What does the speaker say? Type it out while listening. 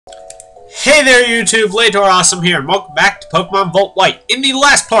Hey there YouTube, Lator Awesome here, and welcome back to Pokemon Volt White. In the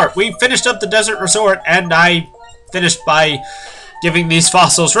last part, we finished up the Desert Resort, and I finished by giving these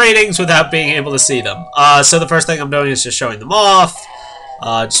fossils ratings without being able to see them. So the first thing I'm doing is just showing them off.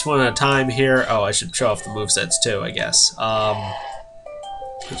 Just one at a time here. Oh, I should show off the movesets too, I guess.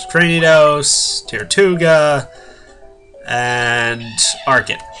 There's Cranidos, Tirtuga, and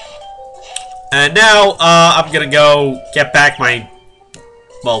Arcid. And now, I'm gonna go get back my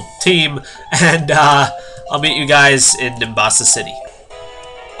team, and I'll meet you guys in Nimbasa City.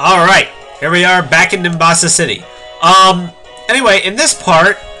 Alright, here we are back in Nimbasa City. Anyway, in this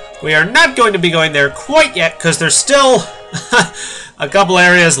part, we are not going to be going there quite yet, because there's still a couple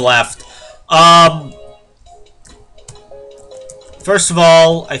areas left. First of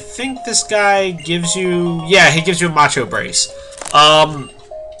all, I think this guy gives you... yeah, he gives you a Macho Brace.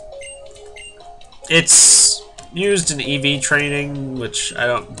 It's used in EV training, which I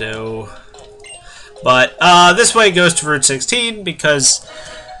don't do. But this way goes to Route 16 because,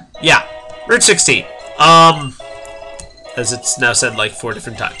 yeah, Route 16. As it's now said like 4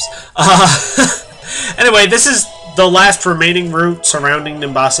 different times. Anyway, this is the last remaining route surrounding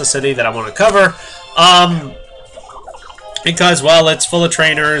Nimbasa City that I want to cover. Because, well, it's full of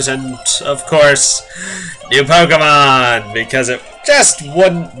trainers and, of course, new Pokemon. Because it just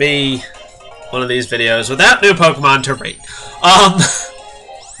wouldn't be one of these videos without new Pokemon to rate.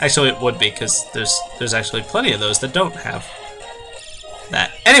 Actually, it would be, because there's actually plenty of those that don't have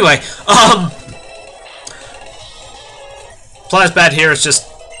that. Anyway, Plasbad here is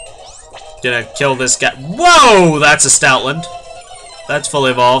just gonna kill this guy. Whoa, that's a Stoutland. That's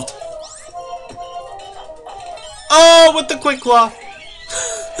fully evolved. Oh, with the Quick Claw.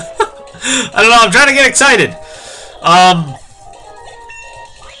 I don't know, I'm trying to get excited.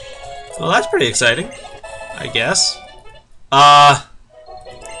 Well, that's pretty exciting, I guess.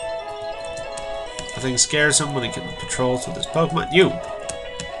 Nothing scares him when he can patrols with his Pokemon. You!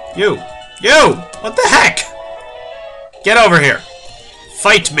 What the heck? Get over here!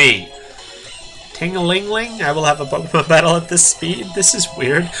 Fight me! Ting-a-ling-ling? I will have a Pokemon battle at this speed? This is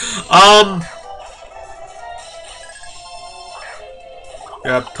weird.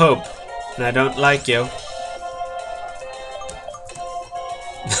 You're a poop, and I don't like you.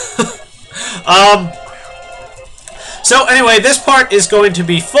 So anyway, this part is going to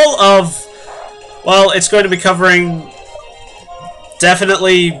be full of, well, it's going to be covering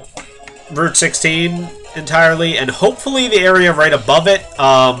definitely Route 16 entirely, and hopefully the area right above it,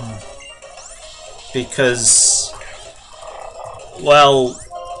 because, well,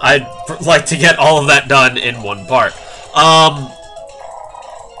 I'd like to get all of that done in one part.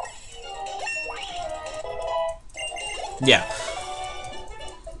 Yeah.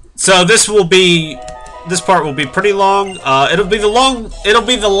 So this part will be pretty long. It'll be the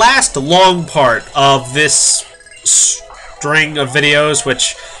last long part of this string of videos,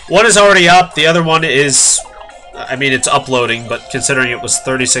 which one is already up, the other one is, I mean, it's uploading, but considering it was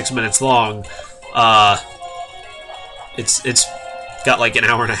 36 minutes long, it's got like an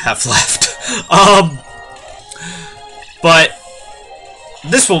hour and a half left. But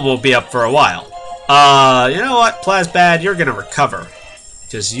this one will be up for a while. You know what, Plasbad, you're gonna recover.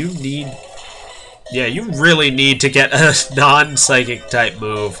 Because you need... yeah, you really need to get a non-psychic type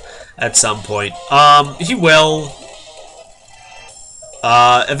move at some point. He will.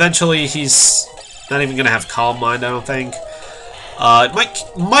 Eventually he's not even gonna have Calm Mind, I don't think.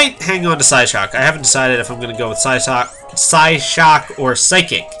 Might hang on to Psyshock. I haven't decided if I'm gonna go with Psyshock or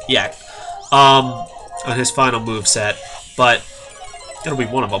Psychic yet. On his final moveset, but it'll be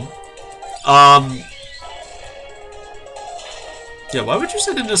one of them. Yeah, why would you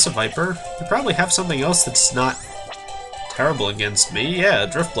send in this a Viper? You probably have something else that's not terrible against me. Yeah,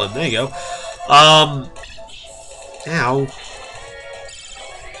 Driftbloom, there you go. Ow.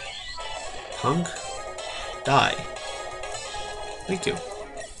 Punk? Die. Thank you.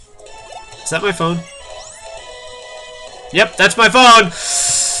 Is that my phone? Yep, that's my phone!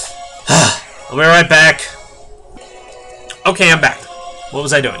 I'll be right back. Okay, I'm back. What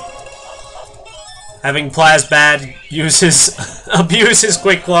was I doing? Having Plasbad abuse his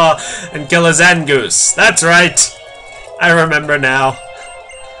Quick Claw and kill a Zangoose. That's right. I remember now.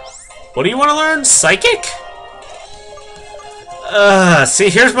 What do you want to learn? Psychic?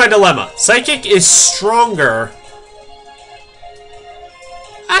 See, here's my dilemma. Psychic is stronger.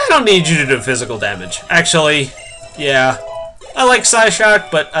 I don't need you to do physical damage. Actually, yeah. I like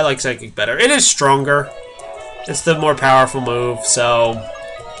Psyshock, but I like Psychic better. It is stronger. It's the more powerful move, so...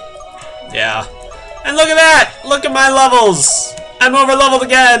 yeah. And look at that! Look at my levels! I'm over-leveled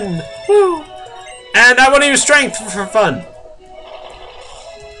again! Woo! And I want to use Strength for fun.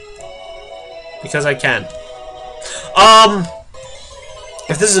 because I can.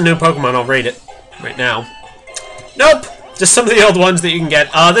 If this is a new Pokemon, I'll rate it right now. Nope! Just some of the old ones that you can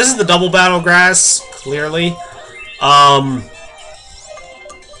get. This is the Double Battle Grass, clearly.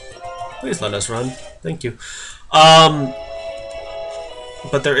 Please let us run. Thank you. But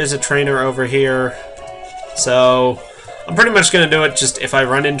there is a trainer over here. So, I'm pretty much going to do it just if I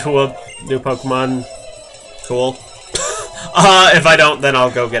run into a new Pokemon. Cool. If I don't, then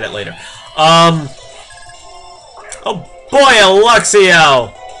I'll go get it later. Oh boy, a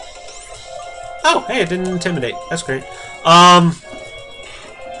Luxio! Oh, hey, it didn't intimidate. That's great. I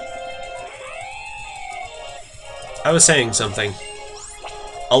was saying something.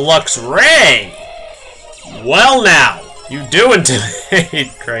 A Luxray! Well now, you do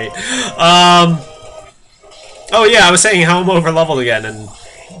intimidate. Great. Oh yeah, I was saying how I'm over leveled again and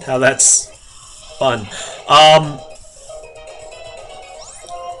how that's fun.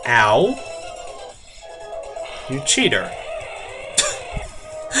 Ow. You cheater.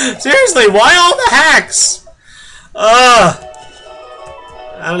 Seriously, why all the hacks? I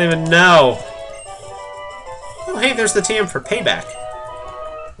don't even know. Oh, hey, there's the TM for payback.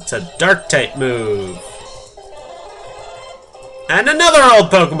 It's a dark type move. And another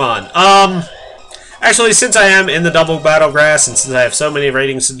old Pokemon. Actually, since I am in the Double Battle Grass, and since I have so many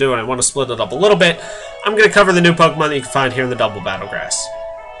ratings to do and I want to split it up a little bit, I'm going to cover the new Pokemon that you can find here in the Double Battle Grass.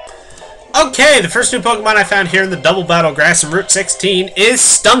 Okay, the first new Pokemon I found here in the Double Battle Grass in Route 16 is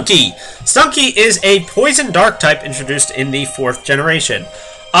Stunky. Stunky is a Poison Dark type introduced in the 4th generation.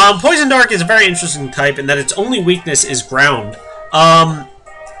 Poison Dark is a very interesting type in that its only weakness is ground.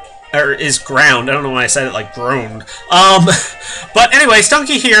 Or is ground. I don't know why I said it like groaned. But anyway,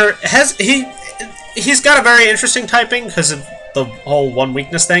 Stunky here has he's got a very interesting typing because of the whole one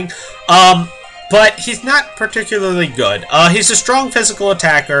weakness thing. But he's not particularly good. He's a strong physical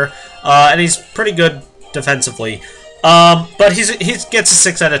attacker, and he's pretty good defensively. But he gets a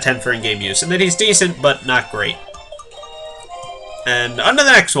 6 out of 10 for in-game use, and then he's decent, but not great. And on to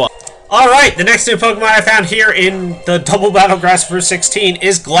the next one. Alright, the next new Pokemon I found here in the Double Battle Grass Route 16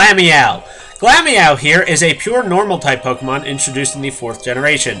 is Glameow. Glameow here is a pure normal type Pokemon introduced in the 4th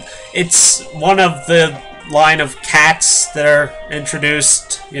generation. It's one of the line of cats that are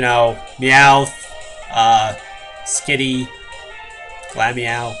introduced, you know, Meowth, Skitty,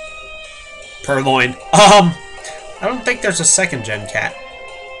 Glameow, Purloin. I don't think there's a 2nd gen cat.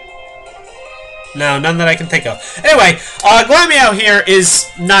 No, none that I can think of. Anyway, Glameow here is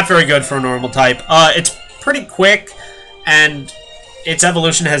not very good for a normal type. It's pretty quick, and its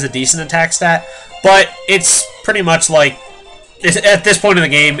evolution has a decent attack stat, but it's pretty much like, at this point in the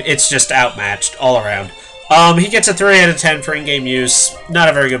game, it's just outmatched all around. He gets a 3 out of 10 for in-game use. Not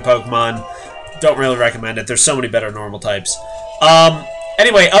a very good Pokemon. Don't really recommend it. There's so many better normal types.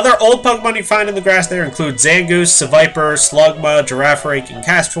 Anyway, other old Pokemon you find in the grass there include Zangoose, Seviper, Slugma, Girafarig, and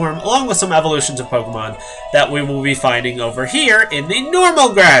Castform, along with some evolutions of Pokemon that we will be finding over here in the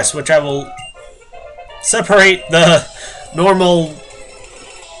normal grass, which I will separate the normal,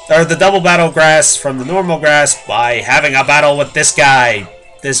 or the Double Battle Grass from the normal grass by having a battle with this guy,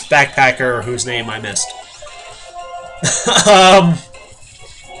 this backpacker whose name I missed.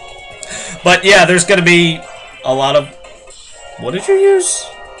 But yeah, there's going to be a lot of... What did you use?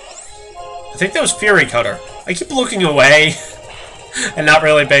 I think that was Fury Cutter. I keep looking away and not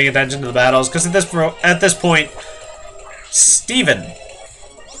really paying attention to the battles, because at this point, Steven,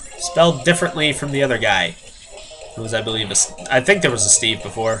 spelled differently from the other guy, who was, I believe, I think there was a Steve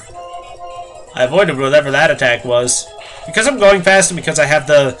before. I avoided whatever that attack was. Because I'm going fast and because I have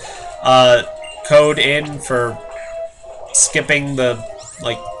the code in for skipping the,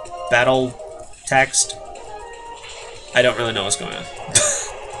 like, battle text, I don't really know what's going on.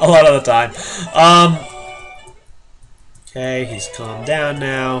 A lot of the time. Okay, he's calmed down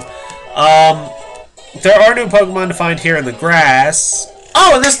now. There are new Pokemon to find here in the grass.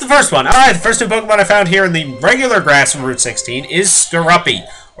 Oh, and this is the first one. Alright, the first new Pokemon I found here in the regular grass from Route 16 is Skorupi.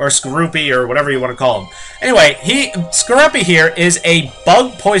 Or Skorupi, or whatever you want to call him. Anyway, Skorupi here is a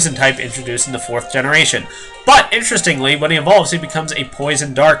bug poison type introduced in the 4th generation. But, interestingly, when he evolves, he becomes a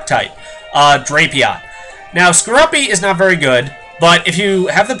poison dark type. Drapion. Now, Skorupi is not very good, but if you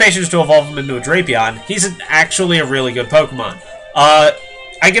have the patience to evolve him into a Drapion, he's actually a really good Pokemon. I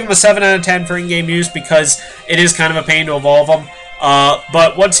give him a 7 out of 10 for in-game use because it is kind of a pain to evolve him.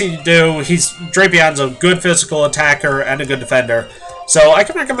 But once you do, Drapion's a good physical attacker and a good defender, so I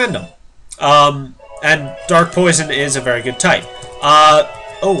can recommend him. And Dark Poison is a very good type.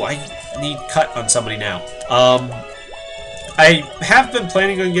 Oh, I need Cut on somebody now. I have been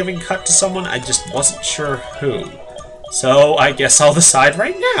planning on giving Cut to someone, I just wasn't sure who. So I guess I'll decide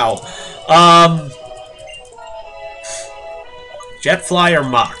right now. Jetfly or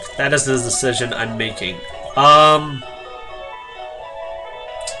Mach? That is the decision I'm making.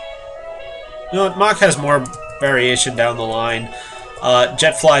 You know what? Mach has more variation down the line.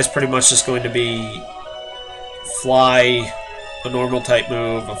 Jetfly is pretty much just going to be fly, a normal type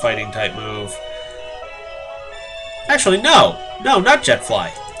move, a fighting type move. Actually, no. No, not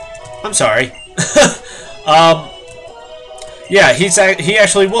Jetfly. I'm sorry. Yeah, he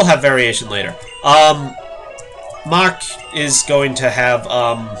actually will have variation later. Mach is going to have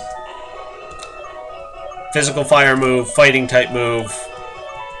physical fire move, fighting type move,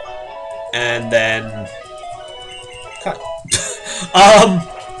 and then cut.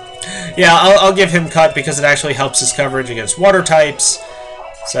 Yeah, I'll give him cut because it actually helps his coverage against water types.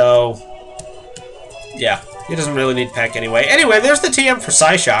 So, yeah, he doesn't really need Peck anyway. Anyway, there's the TM for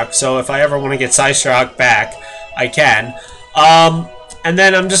Psyshock, so if I ever want to get Psyshock back, I can. And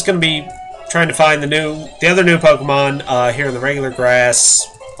then I'm just going to be trying to find the other new Pokemon here in the regular grass.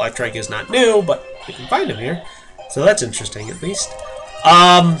 Electrike is not new, but you can find him here. So that's interesting, at least.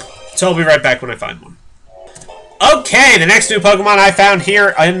 So I'll be right back when I find one. Okay, the next new Pokemon I found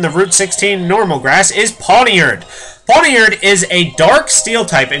here in the Route 16 normal grass is Pawniard. Pawniard is a dark steel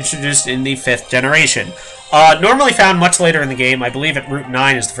type introduced in the 5th generation. Normally found much later in the game. I believe at Route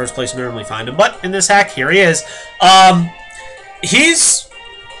 9 is the first place you normally find him. But in this hack, here he is.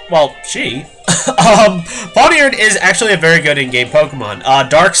 Well, she. Pawniard is actually a very good in-game Pokemon.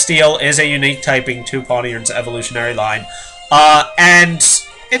 Dark Steel is a unique typing to Pawniard's evolutionary line. And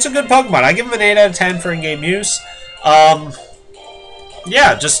it's a good Pokemon. I give him an 8 out of 10 for in-game use.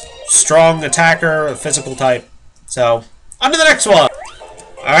 Yeah, just strong attacker, a physical type. So, on to the next one.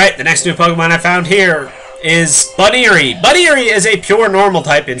 Alright, the next new Pokemon I found here is Buneary. Buneary is a pure normal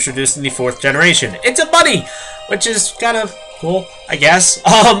type introduced in the 4th generation. It's a bunny, which is kind of cool, I guess.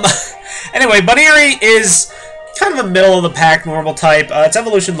 Anyway, Buneary is kind of a middle-of-the-pack normal type. Its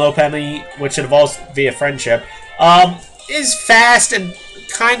evolution Lopunny, which it evolves via friendship, is fast and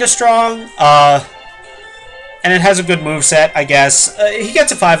kind of strong, and it has a good moveset, I guess. He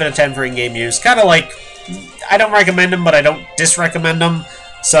gets a 5 out of 10 for in-game use. Kind of like, I don't recommend him, but I don't disrecommend him.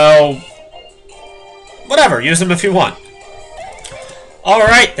 So, whatever, use him if you want.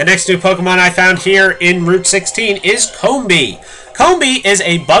 Alright, the next new Pokemon I found here in Route 16 is Combee. Combee is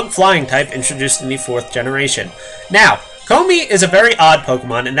a bug flying type introduced in the 4th generation. Now, Combee is a very odd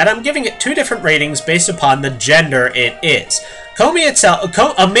Pokemon in that I'm giving it 2 different ratings based upon the gender it is. Combee itself,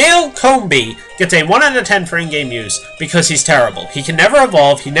 a male Combee gets a 1 out of 10 for in-game use because he's terrible. He can never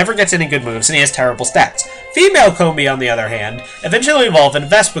evolve, he never gets any good moves, and he has terrible stats. Female Combee, on the other hand, eventually evolved into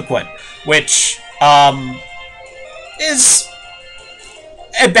Vespiquen, which, is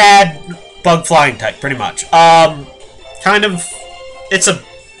a bad bug flying type, pretty much. Kind of, it's a,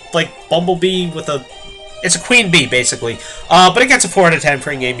 like, bumblebee with a, it's a queen bee, basically. But it gets a 4 out of 10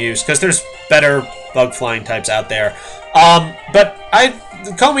 for in-game use, because there's better bug flying types out there. But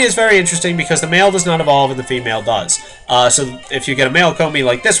Combee is very interesting because the male does not evolve and the female does. So if you get a male Combee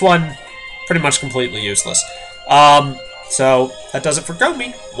like this one, pretty much completely useless. So that does it for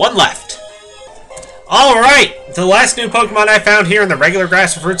Combee. One left. Alright, the last new Pokemon I found here in the regular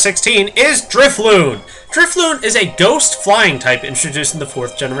grass of Route 16 is Drifloon. Drifloon is a ghost flying type introduced in the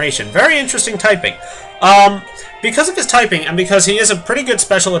 4th generation. Very interesting typing. Because of his typing, and because he is a pretty good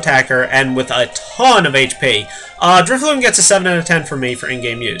special attacker, and with a ton of HP, Drifloon gets a 7 out of 10 from me for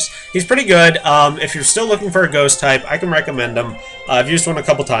in-game use. He's pretty good. If you're still looking for a ghost type, I can recommend him. I've used one a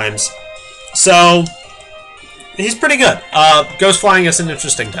couple times. So, he's pretty good. Ghost flying is an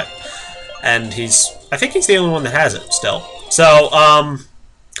interesting type. And I think he's the only one that has it still. So,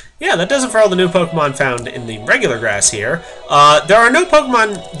 yeah, that does it for all the new Pokemon found in the regular grass here. There are no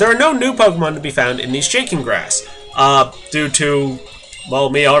new Pokemon to be found in the shaking grass, due to,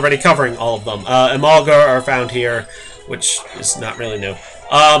 well, me already covering all of them. Emolga are found here, which is not really new.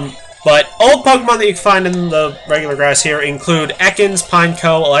 But old Pokemon that you can find in the regular grass here include Ekans,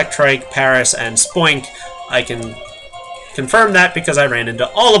 Pineco, Electrike, Paris, and Spoink. I can confirm that because I ran into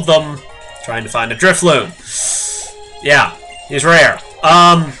all of them trying to find a Drifloon. Yeah, he's rare.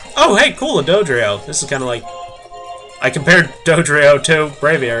 Oh, hey, cool, a Dodrio. This is kind of like, I compared Dodrio to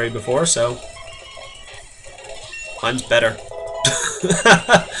Braviary before, so mine's better.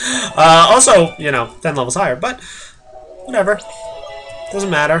 Also, you know, 10 levels higher, but whatever. Doesn't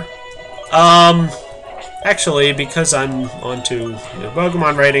matter. Actually, because I'm onto new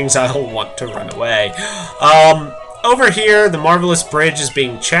Pokemon ratings, I'll want to run away. Over here, the Marvelous Bridge is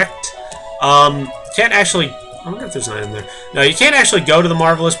being checked. Can't actually, I wonder if there's an item there. No, you can't actually go to the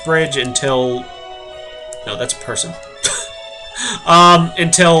Marvelous Bridge until, no, that's a person.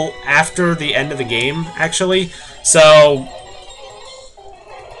 until after the end of the game, actually. So,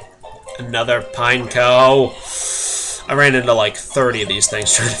 another Pineco. I ran into like 30 of these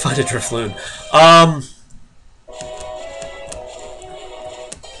things trying to find a Drifloon.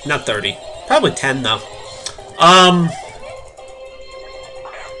 Not 30. Probably 10, though.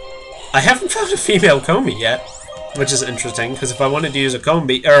 I haven't found a female Combi yet, which is interesting, because if I wanted to use a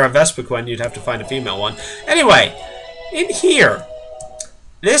Combi, or a Vespiquen, you'd have to find a female one. Anyway, in here,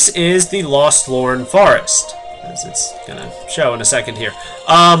 this is the Lostlorn Forest, as it's gonna show in a second here.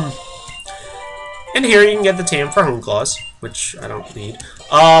 In here, you can get the TM for Homeclaws, which I don't need.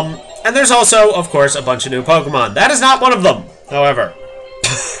 And there's also, of course, a bunch of new Pokemon. That is not one of them, however.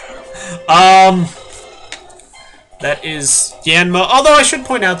 That is Yanma. Although I should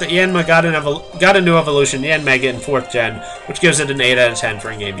point out that Yanma got a new evolution, Yanmega, in 4th Gen, which gives it an 8 out of 10 for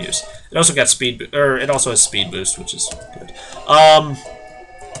in-game use. It also got it also has speed boost, which is good.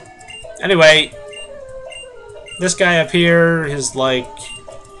 Anyway, this guy up here is like,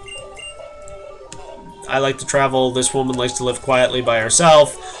 I like to travel. This woman likes to live quietly by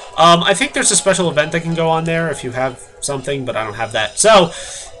herself. I think there's a special event that can go on there if you have something, but I don't have that. So,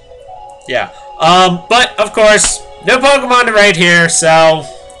 yeah. But, of course, no Pokemon to rate here, so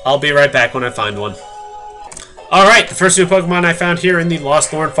I'll be right back when I find one. Alright, the first new Pokemon I found here in the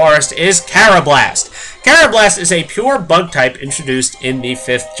Lostlorn Forest is Carablast. Carablast is a pure bug type introduced in the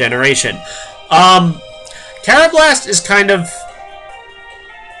 5th generation. Carablast is kind of,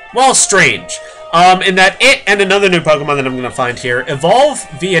 well, strange. In that it and another new Pokemon that I'm going to find here evolve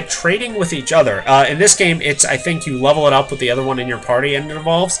via trading with each other. In this game, it's, I think, you level it up with the other one in your party and it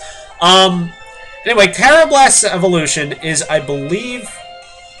evolves. Anyway, Carablast's evolution is, I believe,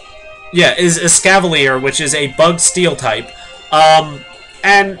 yeah, is Escavalier, which is a bug steel type.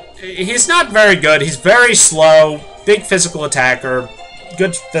 And he's not very good. He's very slow, big physical attacker,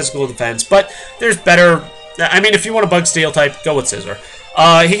 good physical defense, but there's better. I mean, if you want a bug steel type, go with Scizor.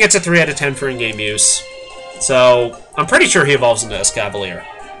 He gets a 3 out of 10 for in-game use. So, I'm pretty sure he evolves into Escavalier.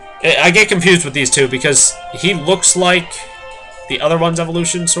 I get confused with these two because he looks like the other one's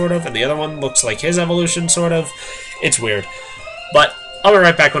evolution, sort of, and the other one looks like his evolution, sort of. It's weird. But I'll be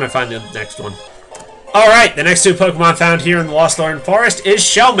right back when I find the next one. Alright, the next two Pokemon found here in the Lostlorn Forest is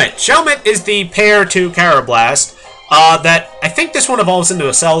Shelmet. Shelmet is the pair to Carablast. That, I think this one evolves into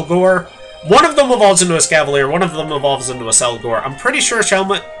a Selgor. One of them evolves into a Escavalier, one of them evolves into a Selgor. I'm pretty sure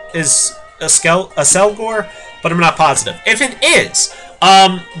Shelmet is a Selgor, but I'm not positive. If it is,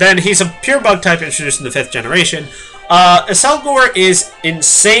 then he's a pure bug type introduced in the 5th generation. Selgor is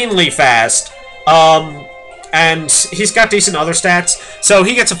insanely fast, and he's got decent other stats, so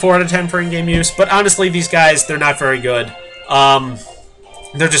he gets a 4 out of 10 for in-game use, but honestly, these guys, they're not very good.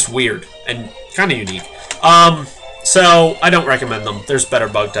 They're just weird, and kind of unique. So, I don't recommend them. There's better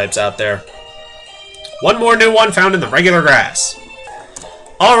bug types out there. One more new one found in the regular grass.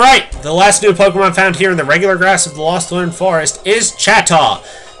 Alright, the last new Pokemon found here in the regular grass of the Lostlorn Forest is Chatot.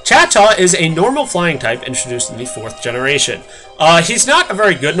 Chatot is a normal flying type introduced in the 4th generation. He's not a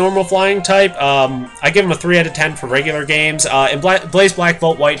very good normal flying type. I give him a 3 out of 10 for regular games. In Blaze Black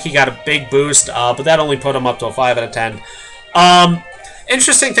Volt White, he got a big boost, but that only put him up to a 5 out of 10.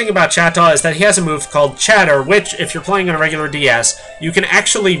 Interesting thing about Chatot is that he has a move called Chatter, which, if you're playing on a regular DS, you can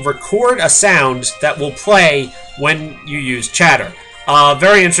actually record a sound that will play when you use Chatter.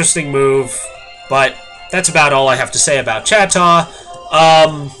 Very interesting move, but that's about all I have to say about Chatot.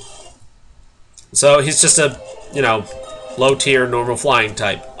 So he's just a, you know, low-tier normal flying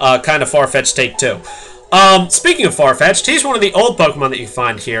type. Kind of far-fetched take, too. Speaking of far-fetched, he's one of the old Pokemon that you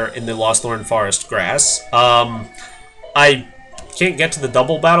find here in the Lostlorn Forest grass. I can't get to the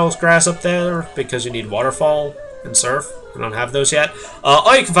double battles grass up there because you need Waterfall and Surf. I don't have those yet.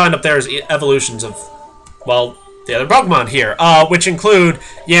 All you can find up there is evolutions of, well, the other Pokemon here, which include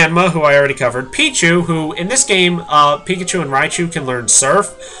Yanma, who I already covered, Pichu, who in this game, Pikachu and Raichu can learn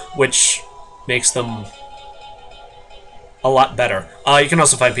Surf, which makes them a lot better. You can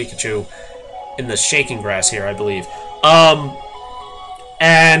also find Pikachu in the Shaking Grass here, I believe.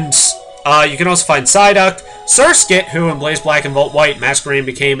 You can also find Psyduck, Surskit, who in Blaze Black and Volt White, Masquerain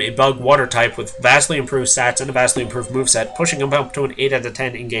became a bug water type with vastly improved stats and a vastly improved moveset, pushing him up to an 8 out of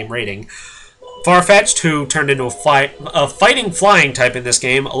 10 in-game rating. Farfetch'd, who turned into a fighting flying type in this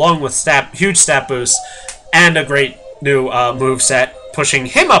game, along with huge stat boosts and a great new moveset, pushing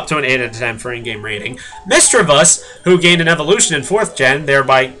him up to an 8 out of 10 for in-game rating. Misdreavus, who gained an evolution in 4th gen,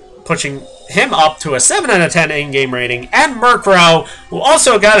 thereby pushing him up to a 7 out of 10 in-game rating, and Murkrow, who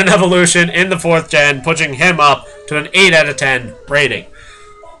also got an evolution in the 4th gen, pushing him up to an 8 out of 10 rating.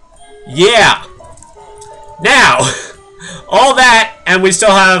 Yeah. Now, All that, and we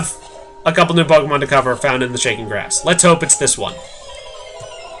still have a couple new Pokemon to cover found in the Shaking Grass. Let's hope it's this one.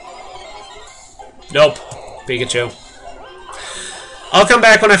 Nope. Pikachu. I'll come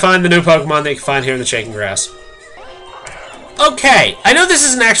back when I find the new Pokemon that you can find here in the Shaking Grass. Okay, I know this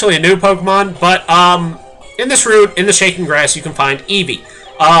isn't actually a new Pokemon, but in this route, in the Shaking Grass, you can find Eevee.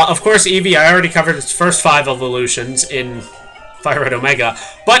 Of course, Eevee, I already covered its first 5 evolutions in Fire Red Omega,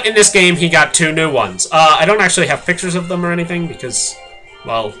 but in this game, he got 2 new ones. I don't actually have pictures of them or anything because,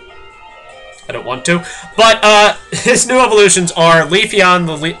 well, I don't want to. But his new evolutions are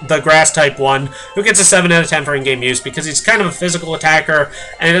Leafeon, the Grass-type one, who gets a 7 out of 10 for in-game use because he's kind of a physical attacker,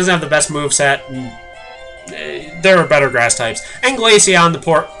 and he doesn't have the best moveset, and there are better Grass types. And Glaceon,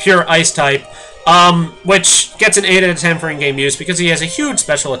 the pure Ice type, which gets an 8 out of 10 for in-game use because he has a huge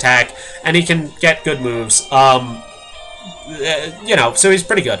special attack, and he can get good moves. You know, so he's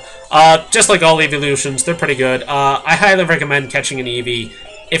pretty good. Just like all evolutions, they're pretty good. I highly recommend catching an Eevee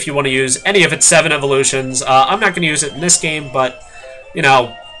if you want to use any of its 7 evolutions. I'm not going to use it in this game, but, you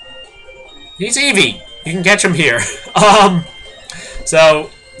know, he's Eevee. You can catch him here. So,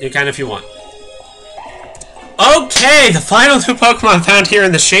 you can if you want. Okay, the final new Pokemon found here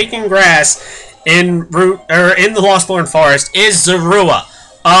in the Shaking Grass in the Lostlorn Forest is Zorua.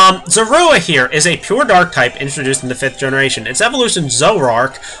 Zorua here is a pure Dark type introduced in the 5th generation. Its evolution,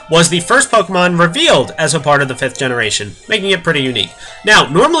 Zoroark, was the first Pokemon revealed as a part of the 5th generation, making it pretty unique. Now,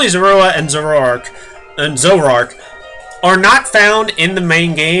 normally Zorua and Zoroark are not found in the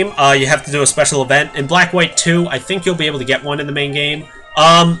main game. You have to do a special event. In Black White 2, I think you'll be able to get one in the main game.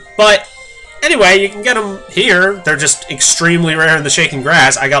 But anyway, you can get them here. They're just extremely rare in the Shaking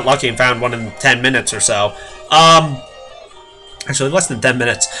Grass. I got lucky and found one in 10 minutes or so. Actually, less than 10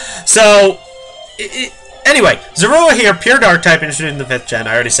 minutes. So, anyway, Zorua here, pure Dark type, introduced in the 5th gen.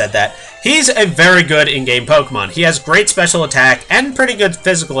 I already said that. He's a very good in-game Pokemon. He has great special attack and pretty good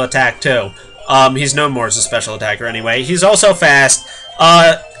physical attack, too. He's known more as a special attacker anyway. He's also fast.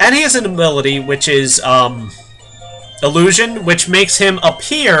 And he has an ability, which is Illusion, which makes him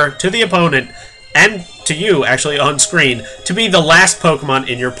appear to the opponent and to you, actually, on screen, to be the last Pokemon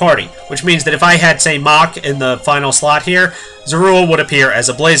in your party. Which means that if I had, say, Mach in the final slot here, Zorua would appear as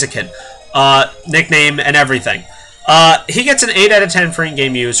a Blaziken. Nickname and everything. He gets an 8 out of 10 for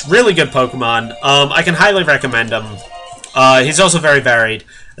in-game use. Really good Pokemon. I can highly recommend him. He's also very varied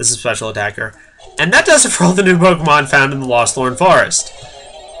as a special attacker. And that does it for all the new Pokemon found in the Lostlorn Forest.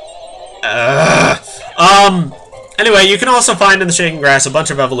 Anyway, you can also find in the Shaking Grass a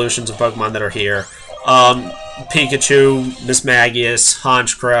bunch of evolutions of Pokemon that are here. Pikachu, Mismagius,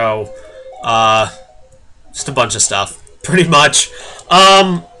 Honchkrow, just a bunch of stuff, pretty much.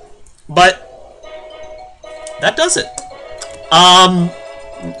 But that does it.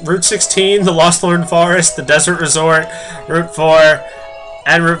 Route 16, the Lostlorn Forest, the Desert Resort, Route 4,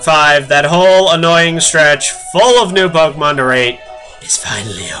 and Route 5, that whole annoying stretch full of new Pokemon to rate is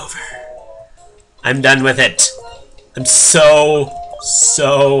finally over. I'm done with it. I'm so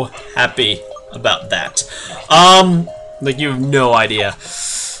happy about that. Like, you have no idea.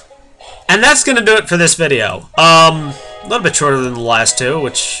 And that's gonna do it for this video. A little bit shorter than the last 2,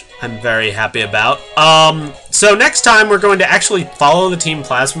 which I'm very happy about. So next time we're going to actually follow the Team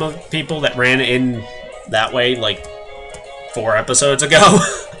Plasma people that ran in that way, like, 4 episodes ago.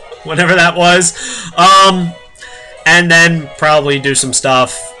 Whenever that was. And then probably do some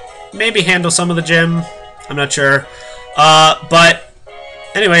stuff. Maybe handle some of the gym. I'm not sure. But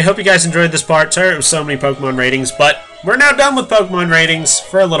anyway, hope you guys enjoyed this part. Sorry it was so many Pokemon ratings, but we're now done with Pokemon ratings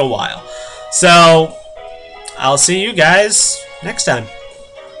for a little while. So, I'll see you guys next time.